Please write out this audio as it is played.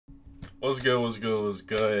What's good? What's good? What's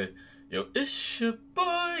good? Yo, it's your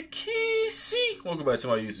boy KeeSeeY. Welcome back to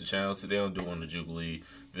my YouTube channel. Today I'm doing the Jubilee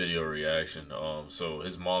video reaction. So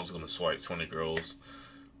his mom's gonna swipe 20 girls,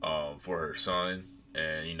 for her son,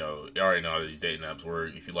 and you know, you already know how these dating apps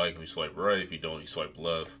work. If you like them, you swipe right. If you don't, you swipe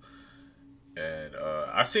left. And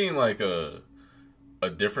I seen like a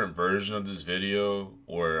different version of this video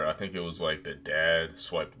where I think it was like the dad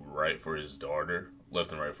swiped right for his daughter,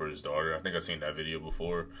 left and right for his daughter. I think I've seen that video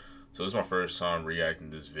before. So this is my first time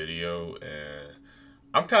reacting to this video, and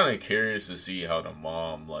I'm kind of curious to see how the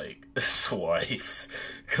mom like swipes,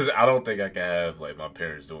 because I don't think I can have like my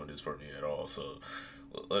parents doing this for me at all. So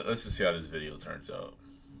let's just see how this video turns out.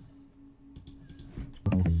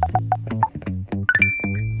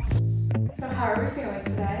 So how are we feeling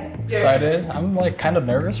today? Excited. I'm like kind of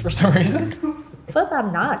nervous for some reason. First,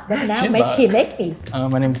 I'm not, but now She's he not. make me.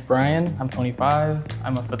 My name's Brian. I'm 25.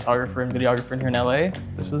 I'm a photographer and videographer here in LA.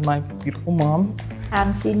 This is my beautiful mom.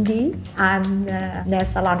 I'm Cindy. I'm a nail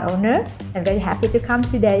salon owner. I'm very happy to come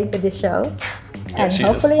today for the show. Yeah, And she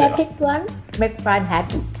hopefully is, I yeah. picked one, make Brian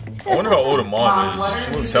happy. I wonder how old her mom What is.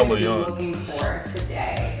 She are looks you hella gonna be young. looking for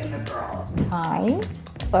today in the girls? Kind,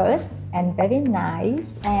 first, and very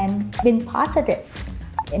nice, and being positive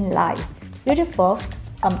in life. Beautiful,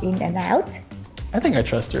 come in and out. I think I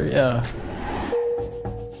trust her, yeah.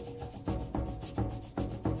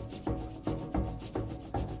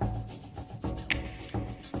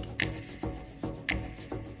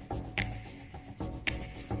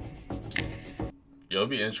 Yo, it'll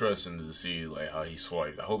be interesting to see like how he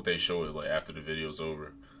swiped. I hope they show it like after the video's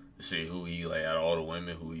over, to see who he like out of all the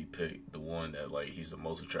women, who he picked, the one that like he's the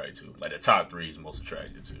most attracted to, like the top 3 he's most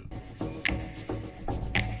attracted to.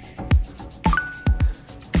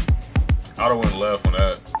 I'd have went left on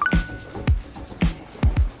that.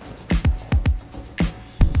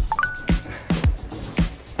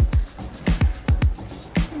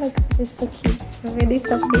 Oh my God, you're so cute. Already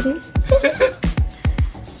so pretty.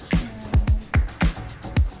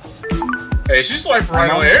 Hey, she swiped My right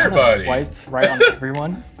mom on kinda everybody. swipes right on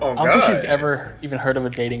everyone. Oh, I don't think God. she's ever even heard of a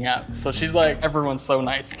dating app. So she's like, everyone's so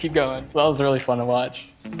nice. Keep going. So that was really fun to watch.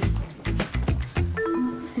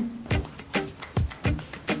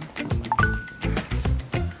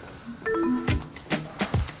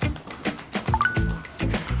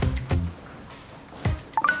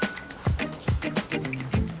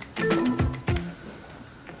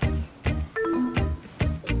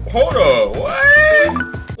 Hold up, what?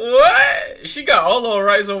 What? She got all of them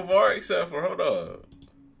right so far except for, hold up.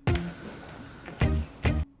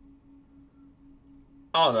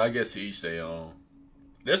 I don't know, I guess to each their own.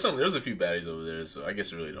 There's a few baddies over there, so I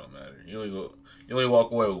guess it really don't matter. You only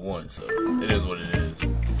walk away with one, so it is what it is.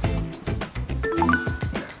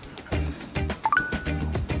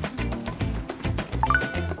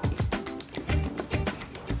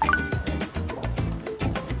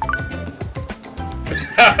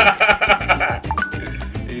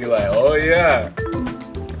 You like, oh yeah.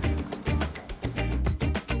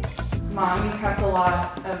 Mom, you kept a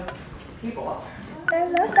lot of people up there. I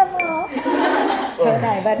love them all. So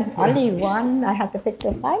but only one, I have to pick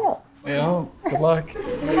the final. Yeah, good luck.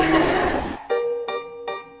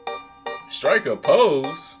 Strike a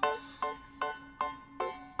pose.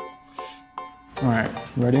 All right,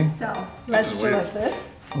 ready? So let's is do weird. it this.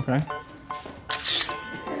 Okay.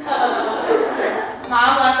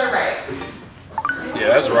 Mom, left or right? Yeah,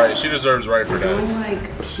 that's right. She deserves right for that. I'm like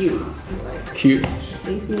cute. So like Cute.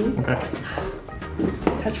 face me, Okay. just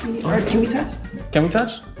touch me. Or can we touch? Can we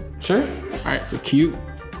touch? Sure. All right, so cute.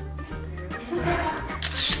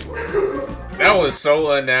 That was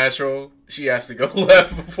so unnatural. She has to go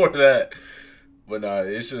left before that. But nah,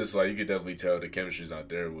 it's just like you could definitely tell the chemistry's not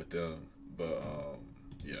there with them. But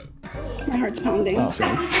yeah. My heart's pounding.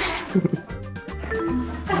 Awesome.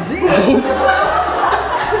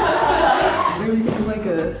 Really do like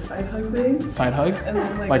a side hug thing, Side hug? and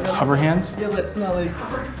then Like hover hands? Yeah, no, like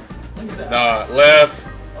Nah, left.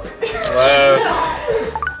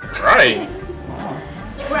 Right.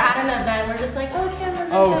 We're at an event. We're just like, oh, camera.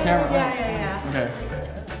 Oh, camera. Yeah. Okay.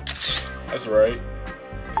 That's right.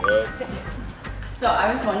 Yep. So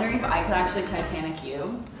I was wondering if I could actually Titanic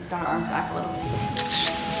you. Just got our arms back a little bit.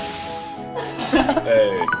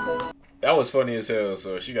 Hey. That was funny as hell,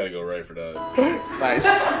 so she gotta go right for that. Nice.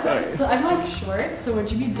 All right. So I'm like short, so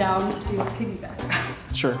would you be down to do a piggyback?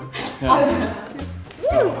 Sure.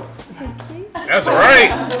 Yeah. That's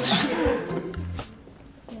right.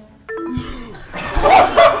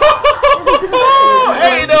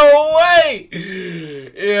 Ain't no way.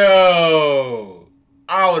 Yo.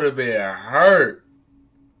 I would have been hurt.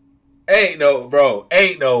 Ain't no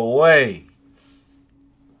way.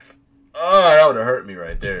 Oh, that would have hurt me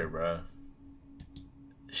right there, bro.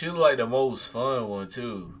 She looked like the most fun one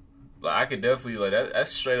too. Like I could definitely like that.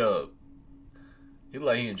 That's straight up. He looked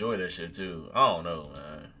like he enjoyed that shit too. I don't know,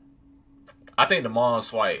 man. I think the mom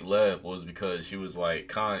swipe left was because she was like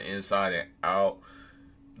kind of inside and out.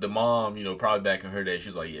 The mom, you know, probably back in her day, she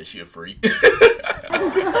was like, yeah, she a freak. Like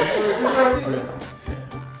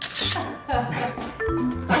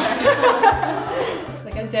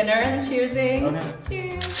a dinner and choosing. Okay.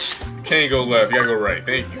 Cheers. Can't go left. You gotta go right.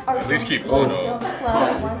 Thank you. At least keep going on.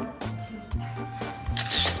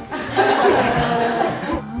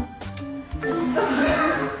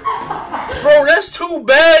 Bro, that's two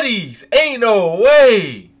baddies. Ain't no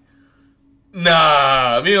way.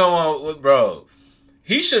 Nah, me don't want, bro.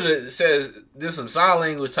 He should have said did some sign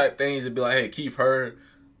language type things and be like, hey, keep her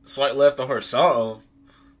swipe left on her something.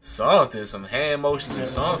 Something, some hand motions or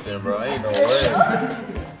something, bro. Ain't no way.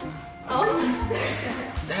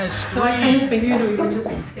 That's sweet. So I kind of figured we would just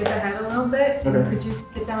skip ahead a little bit. Okay. Could you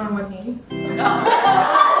get down on one knee? You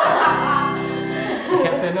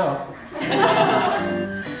can't say no.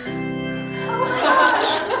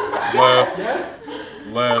 Left. Yes?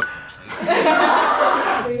 Left.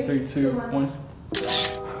 3, 2, 1.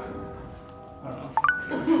 I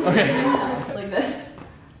don't know. Okay. Like this.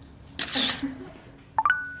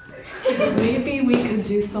 Maybe we could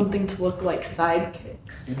do something to look like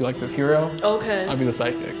sidekicks. You'd be like the hero. Okay. I'll be the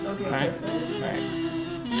sidekick. Okay. Alright?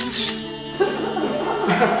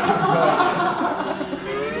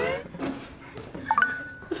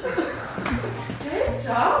 Good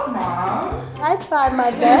job, Mom. I tried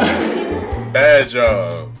my best. Bad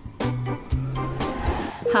job.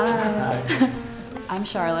 Hi. I'm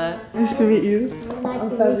Charlotte. Nice to meet you. Nice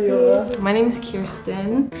to meet you. My name is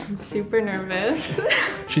Kirsten. I'm super nervous.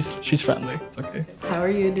 She's friendly. It's okay. How are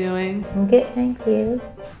you doing? I'm good, thank you.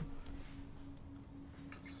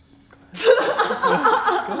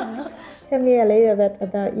 Tell me a little bit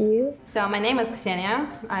about you. So my name is Ksenia.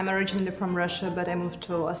 I'm originally from Russia, but I moved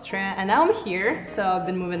to Austria, and now I'm here, so I've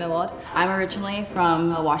been moving a lot. I'm originally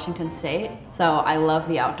from Washington State, so I love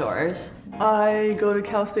the outdoors. I go to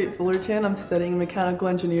Cal State Fullerton. I'm studying mechanical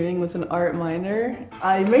engineering with an art minor.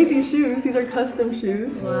 I made these shoes. These are custom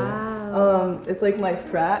shoes. Wow. It's like my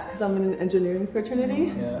frat because I'm in an engineering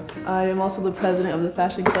fraternity. Yeah. I am also the president of the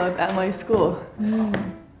fashion club at my school.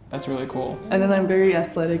 That's really cool. And then I'm very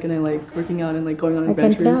athletic and I like working out and like going on I can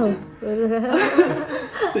adventures. tell.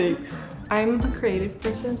 Thanks. I'm a creative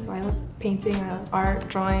person, so I love painting, I love art,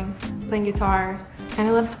 drawing, playing guitar, and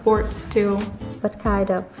I love sports too. What kind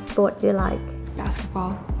of sport do you like?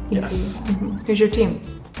 Basketball. Yes. Mhm. Who's your team?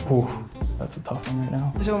 Ooh, that's a tough one right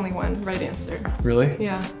now. There's only one right answer. Really?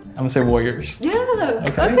 Yeah. I'm gonna say Warriors. Yeah.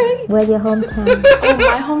 Okay. Okay. Where's your hometown? Oh,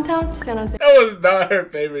 my hometown, San Jose. That was not her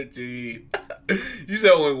favorite team. You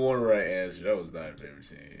said only one right answer. That was not her favorite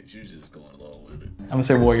team. She was just going along with it. I'm gonna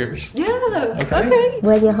say Warriors. Yeah. Okay. Okay.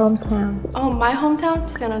 Where's your hometown? Oh, my hometown,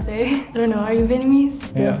 San Jose. I don't know. Are you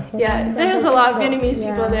Vietnamese? Yeah. Yeah. There's a lot of Vietnamese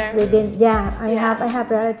people there. We've been, I Yeah.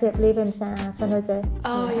 have relatives live in San Jose.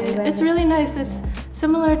 Oh I yeah. went It's there. really nice. It's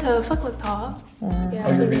similar to Phuc Lap Ta. Yeah.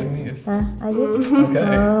 Oh, you're Vietnamese. Are you? Okay.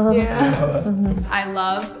 Oh. Yeah. I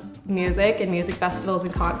love music and music festivals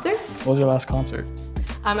and concerts. What was your last concert?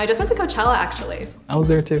 I just went to Coachella actually. I was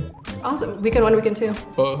there too. Awesome. Weekend 1, weekend 2.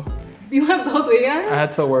 Both. You went both weekends? I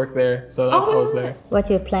had to work there, so I was there. What's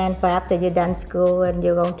your plan for after you're done school and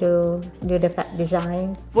you're going to do the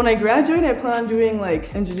design? When I graduate, I plan on doing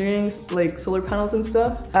like engineering, like solar panels and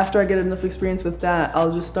stuff. After I get enough experience with that,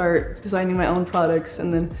 I'll just start designing my own products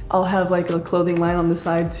and then I'll have like a clothing line on the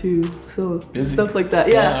side too. So Busy. stuff like that.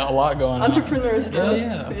 Yeah. A lot going on. Entrepreneur stuff.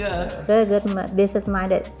 Yeah. Very good,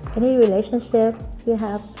 business-minded. Any relationship you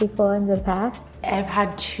have before in the past? I've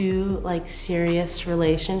had 2 like serious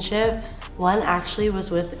relationships. One actually was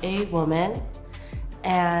with a woman,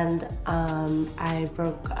 and I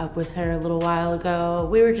broke up with her a little while ago.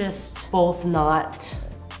 We were just both not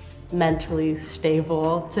mentally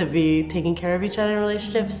stable to be taking care of each other in a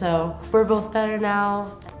relationship, so we're both better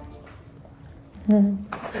now.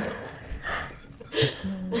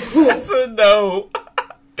 That's a no.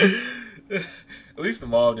 At least the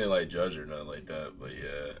mom didn't like judge her, nothing like that. But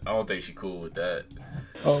yeah, I don't think she cool with that.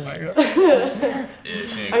 Oh my god. Yeah,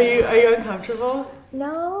 she ain't. Are you uncomfortable?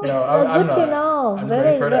 No, No, I'm good not. to know. I'm just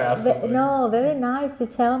waiting for her to ask something. No, very nice to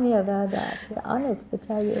tell me about that. You're honest to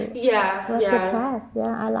tell you. Yeah, What's your past?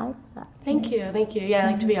 Yeah, I like that. Thank you. Yeah,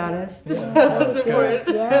 I like to be honest. That's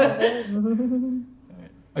important. Yeah. Very-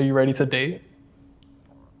 Are you ready to date?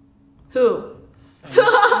 Who? In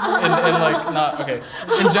like not okay.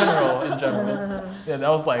 In general. Yeah, that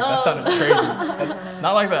was like that sounded crazy.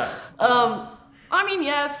 Not like that. I mean,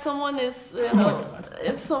 yeah, if someone is,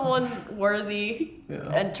 if someone worthy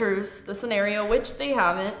enters the scenario, which they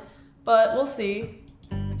haven't, but we'll see.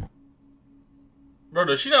 Bro,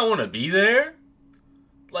 does she not want to be there?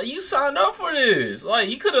 Like, you signed up for this. Like,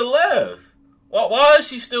 you could have left. Why is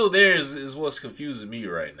she still there is what's confusing me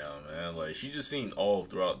right now, man. Like, she just seemed off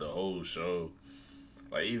throughout the whole show.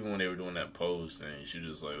 Like, even when they were doing that pose thing, she was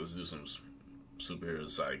just like, let's do some superhero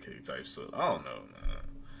sidekick type stuff. I don't know, man.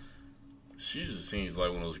 She just seems like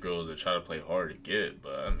one of those girls that try to play hard to get,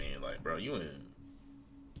 but I mean, like, bro, you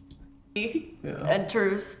in...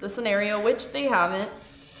 Enters the scenario, which they haven't,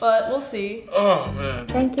 but we'll see. Oh, man.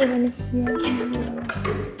 Thank you.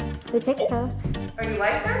 We take her. Oh, you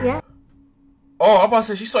liked her? Yeah. Oh, I'm about to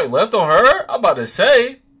say she swiped left on her? I'm about to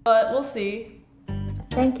say. But we'll see.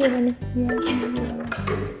 Thank you.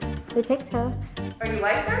 We take her. Oh, you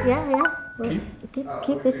liked her? Yeah.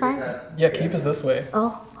 Keep this side. Yeah, keep us this way.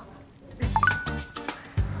 Oh.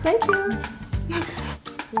 Thank you.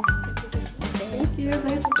 Thank you. It's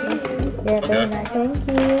nice to meet you. Yeah, very nice. Thank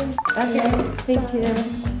you. Okay, thank you.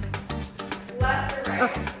 Left or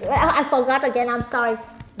right? Oh, I forgot again. I'm sorry.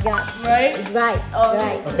 Yeah. Right? Oh,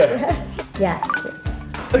 right. Okay. Yeah.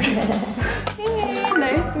 Hey,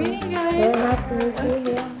 nice meeting you guys. Very nice to meet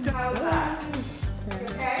you. How's that? You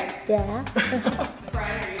okay? Yeah.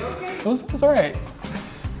 Brian, are you okay? It was alright.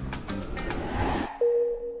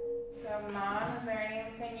 So, Mom, is there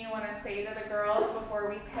anything you want to say to the girls before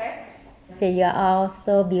we pick? So you're all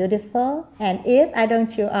so beautiful, and if I don't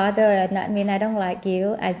choose other, that mean I don't like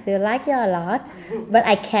you. I still like you a lot, but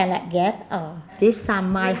I cannot get. Oh, this time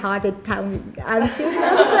my heart is pounding. I'm still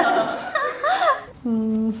nervous.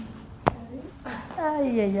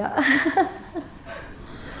 Yeah.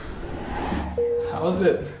 How was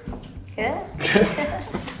it? Good.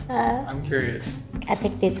 I'm curious. I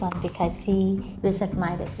picked this one because he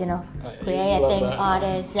business-minded, you love creating that.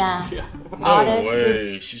 orders, No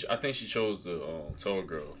way. I think she chose the tall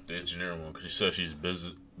girl, the engineering one, because she said she's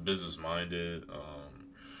business-minded.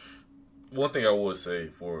 One thing I would say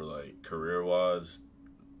for, like, career-wise,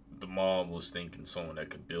 the mom was thinking someone that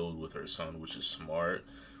could build with her son, which is smart.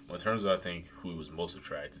 But in terms of, I think, who he was most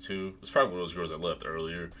attracted to, it's probably one of those girls that left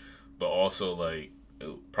earlier, but also, like,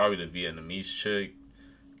 probably the Vietnamese chick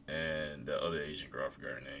and the other Asian girl, I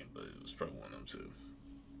forgot her name, but it was probably one of them too.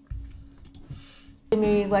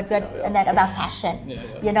 Me what and then about fashion.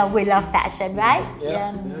 You know, we love fashion, right?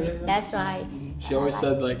 Yeah. That's why. She always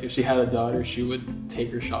said, like, if she had a daughter, she would take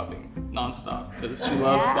her shopping nonstop because she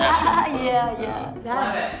loves fashion. So, Yeah.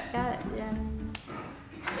 Love it. Got it. Yeah.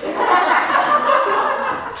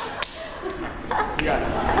 You got it.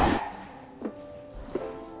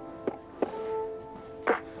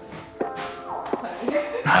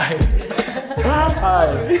 Hi.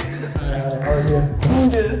 Hi. How are you? I'm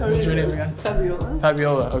good. How are What's you? your name again? Fabiola.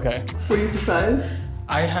 Fabiola. Okay. Were you surprised?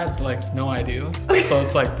 I had like no idea, so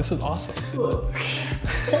it's like this is awesome.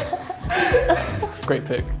 Great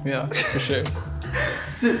pick. Yeah, for sure.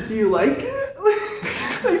 Do you like it?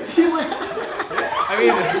 Like, do you like it? I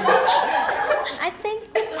mean, I think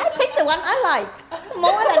I picked the one I like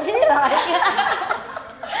more than he likes.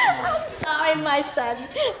 I'm sorry, my son,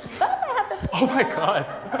 but I have to. oh my god.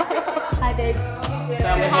 Hi, babe.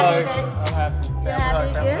 Family hug. babe? I'm happy. Family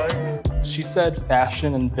hug. Family hug. She said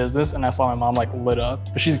fashion and business, and I saw my mom like lit up.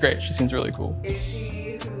 But she's great. She seems really cool. Is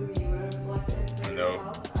she who you would have selected?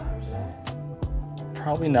 No.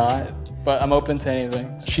 Probably not, but I'm open to anything.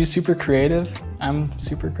 She's super creative. I'm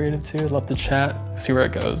super creative too. I'd love to chat, see where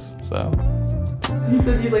it goes. So You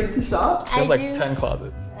said you like to shop? she has I like do. 10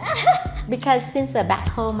 closets. Because since back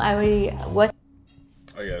home, I really was.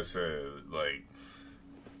 Like I said, like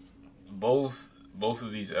both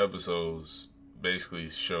of these episodes basically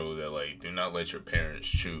show that, like, do not let your parents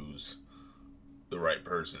choose the right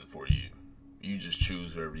person for you. You just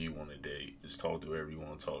choose whoever you want to date. Just talk to whoever you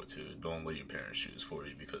want to talk to. Don't let your parents choose for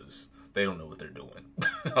you because they don't know what they're doing.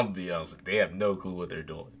 I'm gonna be honest, like, they have no clue what they're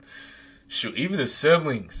doing. Shoot, even the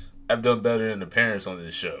siblings have done better than the parents on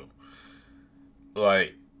this show.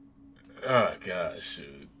 Like, oh gosh,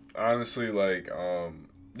 shoot. Honestly, like,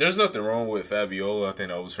 there's nothing wrong with Fabiola. I think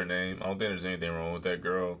that was her name. I don't think there's anything wrong with that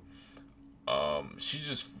girl. She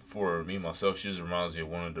just, for me, myself, she just reminds me of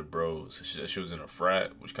one of the bros. She was in a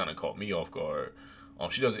frat, which kind of caught me off guard.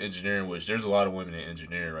 She does engineering, which there's a lot of women in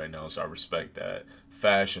engineering right now, so I respect that.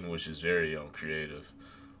 Fashion, which is very creative.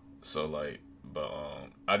 So, like, but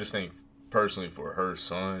I just think, personally, for her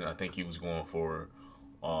son, I think he was going for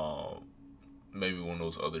maybe one of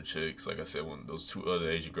those other chicks, like I said, one of those two other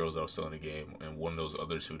Asian girls that were still in the game, and one of those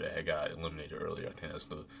other two that had got eliminated earlier. I think that's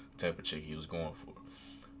the type of chick he was going for.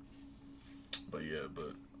 But yeah,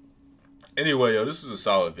 but Anyway, yo, this is a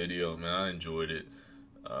solid video, man. I enjoyed it.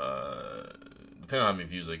 Depending on how many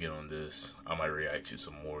views I get on this, I might react to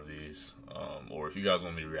some more of these. Or if you guys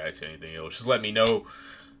want me to react to anything else, just let me know.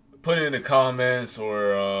 Put it in the comments,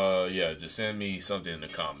 or yeah, just send me something in the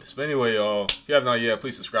comments. But anyway, y'all, if you have not yet,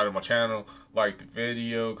 please subscribe to my channel, like the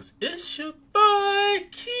video, cause it's your boy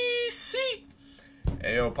KeeSeeY.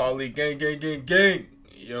 Hey yo, Poly gang gang gang gang.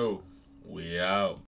 Yo, we out.